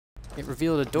It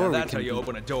revealed a door. Now that's how you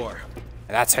open a door.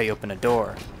 That's how you open a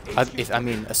door. I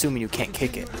mean, assuming you can't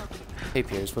kick it. Hey,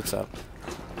 Piers, what's up?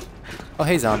 Oh,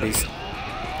 hey, zombies.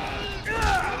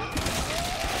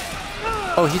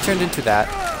 Oh, he turned into that.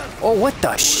 Oh, what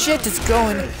the shit is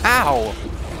going? Ow!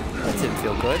 That didn't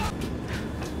feel good.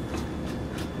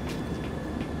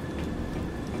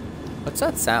 What's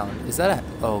that sound? Is that a...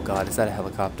 Oh, God, is that a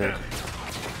helicopter?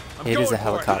 It is a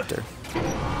helicopter.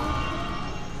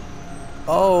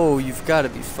 Oh, you've got to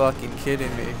be fucking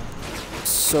kidding me.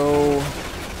 So...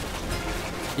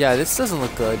 Yeah, this doesn't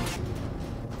look good.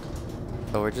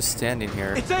 Oh, we're just standing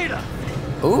here. It's Ada!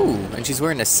 Ooh, and she's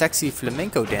wearing a sexy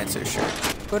flamenco dancer shirt.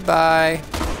 Goodbye.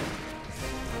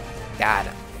 Got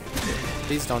him.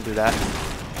 Please don't do that.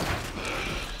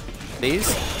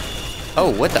 Please?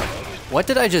 Oh, what the? What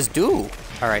did I just do?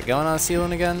 Alright, going on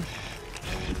ceiling again.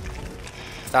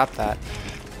 Stop that.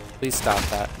 Please stop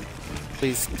that.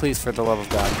 Please, please, for the love of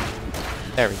God.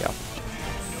 There we go.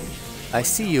 I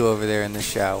see you over there in the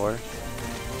shower.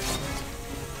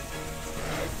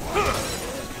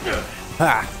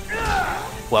 Ha!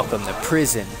 Welcome to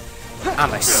prison.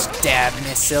 I'ma stab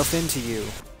myself into you.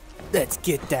 Let's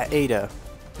get that Ada.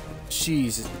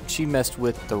 She messed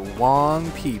with the wrong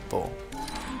people.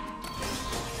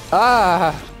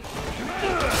 Ah!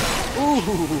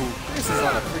 Ooh, this is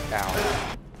on a freak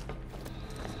out.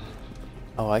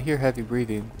 Oh, I hear heavy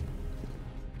breathing.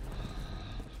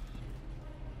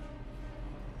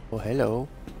 Oh, hello.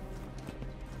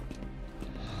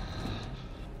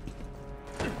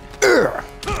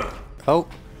 Oh.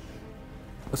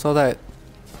 What's all that?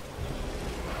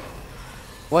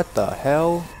 What the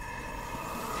hell?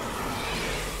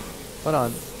 Hold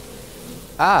on.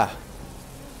 Ah!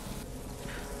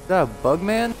 Is that a bug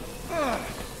man?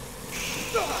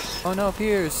 Oh no,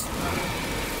 Piers.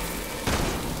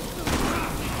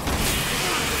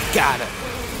 Got it!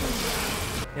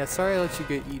 Yeah, sorry I let you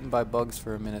get eaten by bugs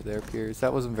for a minute there, Piers.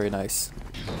 That wasn't very nice.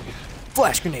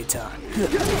 Flash grenade time!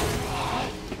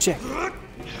 Check it.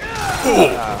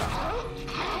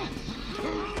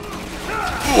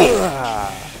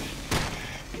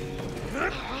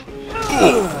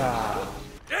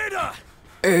 Ada!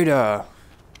 Ada!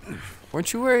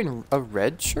 Weren't you wearing a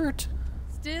red shirt?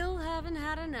 Still haven't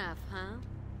had enough, huh?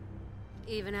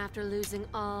 Even after losing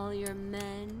all your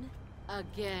men?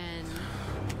 Again.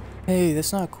 Hey,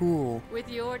 that's not cool. With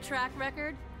your track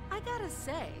record, I gotta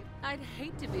say, I'd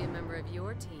hate to be a member of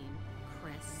your team,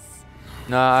 Chris.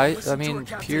 Nah, I mean,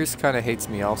 Piers kind of hates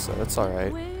me also. That's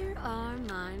alright. Where are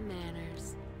my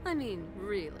manners? I mean,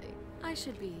 really, I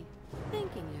should be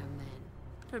thanking your men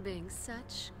for being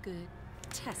such good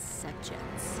test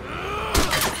subjects.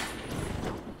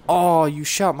 Oh, you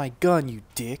shot my gun, you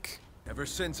dick. Ever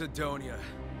since Adonia,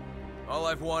 all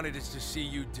I've wanted is to see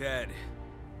you dead.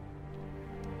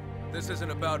 This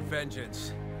isn't about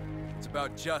vengeance. It's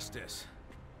about justice.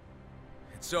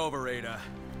 It's over, Ada.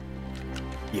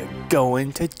 You're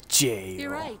going to jail.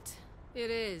 You're right. It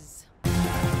is.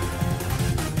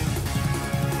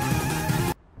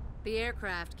 The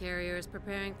aircraft carrier is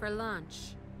preparing for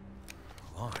launch.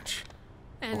 Launch?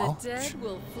 And Launch? the dead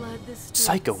will flood the streets.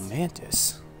 Psycho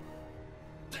Mantis.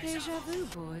 Deja vu,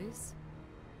 boys.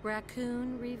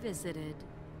 Raccoon revisited.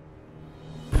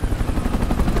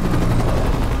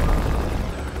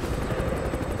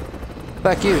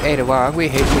 Fuck you, Ada Wong. We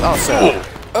hate you also.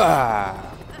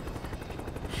 Ah.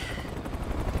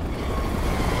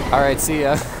 Alright, see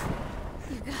ya.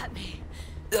 You got me.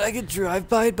 Did I get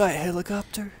drive-by'd by a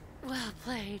helicopter? Well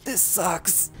played. This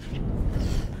sucks.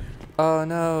 Oh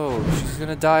no, she's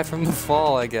gonna die from the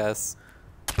fall, I guess.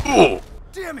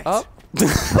 Damn it! Oh.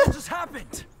 What just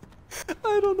happened?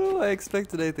 I don't know. I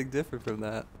expected anything different from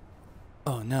that.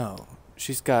 Oh no,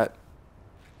 she's got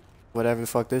whatever the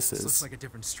fuck this is. This looks like a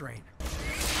different strain.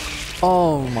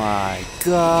 Oh my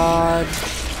god.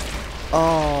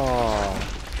 Oh.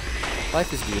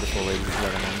 Life is beautiful, ladies and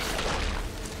gentlemen.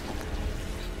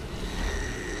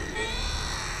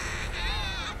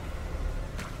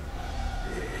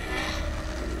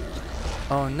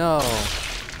 Oh no.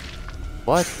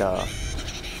 What the?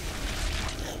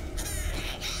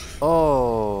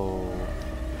 Oh.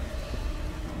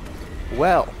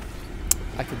 Well,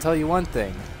 I can tell you one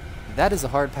thing. That is a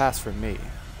hard pass for me.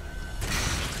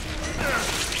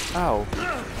 Ow.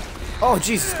 Oh,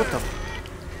 Jesus, what the?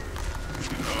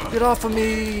 Get off of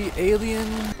me, alien.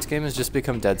 This game has just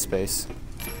become Dead Space.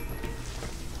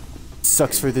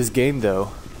 Sucks for this game,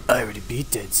 though. I already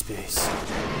beat Dead Space.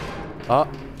 Oh.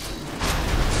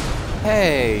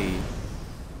 Hey.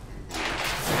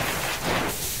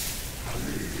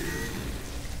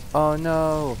 Oh,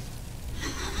 no.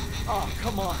 Oh,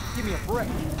 come on. Give me a break.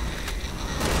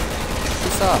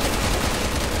 off.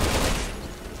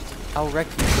 I'll wreck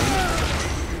you.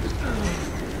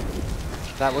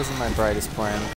 That wasn't my brightest plan.